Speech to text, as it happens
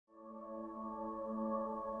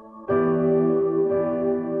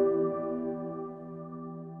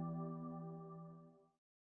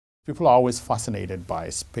people are always fascinated by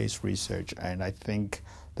space research, and I think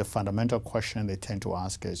the fundamental question they tend to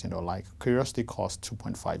ask is, like Curiosity costs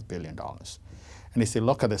 $2.5 billion. And they say,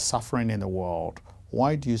 look at the suffering in the world.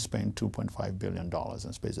 Why do you spend $2.5 billion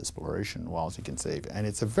in space exploration while you can save? And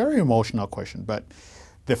it's a very emotional question, but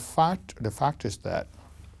the fact is that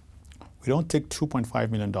we don't take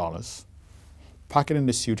 $2.5 million, pack it in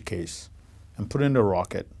the suitcase, and put it in the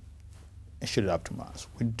rocket and shoot it up to Mars.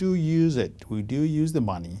 We do use it. We do use the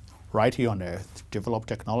money right here on Earth to develop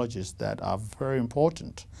technologies that are very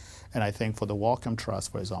important. And I think for the Wellcome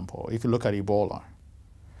Trust, for example, if you look at Ebola,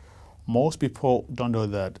 most people don't know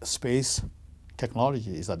that space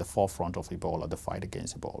technology is at the forefront of Ebola, the fight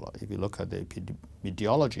against Ebola. If you look at the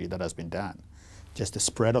epidemiology that has been done, just the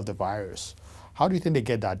spread of the virus, how do you think they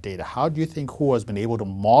get that data? How do you think who has been able to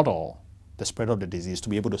model the spread of the disease, to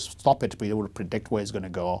be able to stop it, to be able to predict where it's going to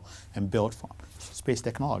go and build from? Space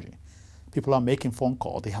technology. People are making phone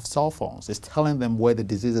calls. They have cell phones. It's telling them where the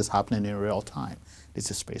disease is happening in real time. This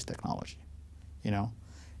is space technology.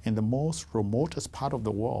 In the most remotest part of the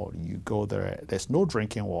world, you go there, there's no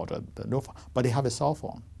drinking water, but they have a cell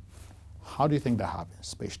phone. How do you think that happens?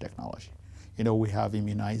 Space technology. We have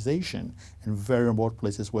immunization in very remote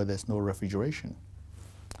places where there's no refrigeration.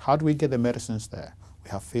 How do we get the medicines there?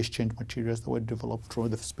 We have phase change materials that were developed through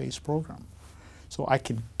the space program. So I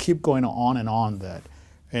could keep going on and on that.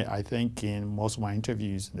 And I think in most of my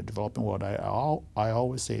interviews in the developing world, I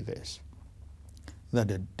always say this, that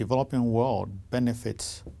the developing world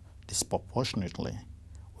benefits disproportionately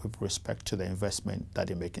with respect to the investment that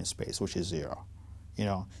they make in space, which is zero.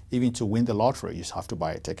 Even to win the lottery, you just have to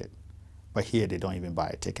buy a ticket. But here, they don't even buy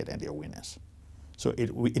a ticket and they're winners. So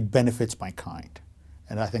it benefits mankind.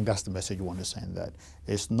 And I think that's the message you want to send, that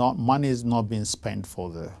money is not being spent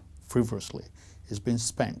frivolously. It's being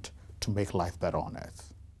spent to make life better on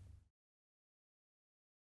Earth.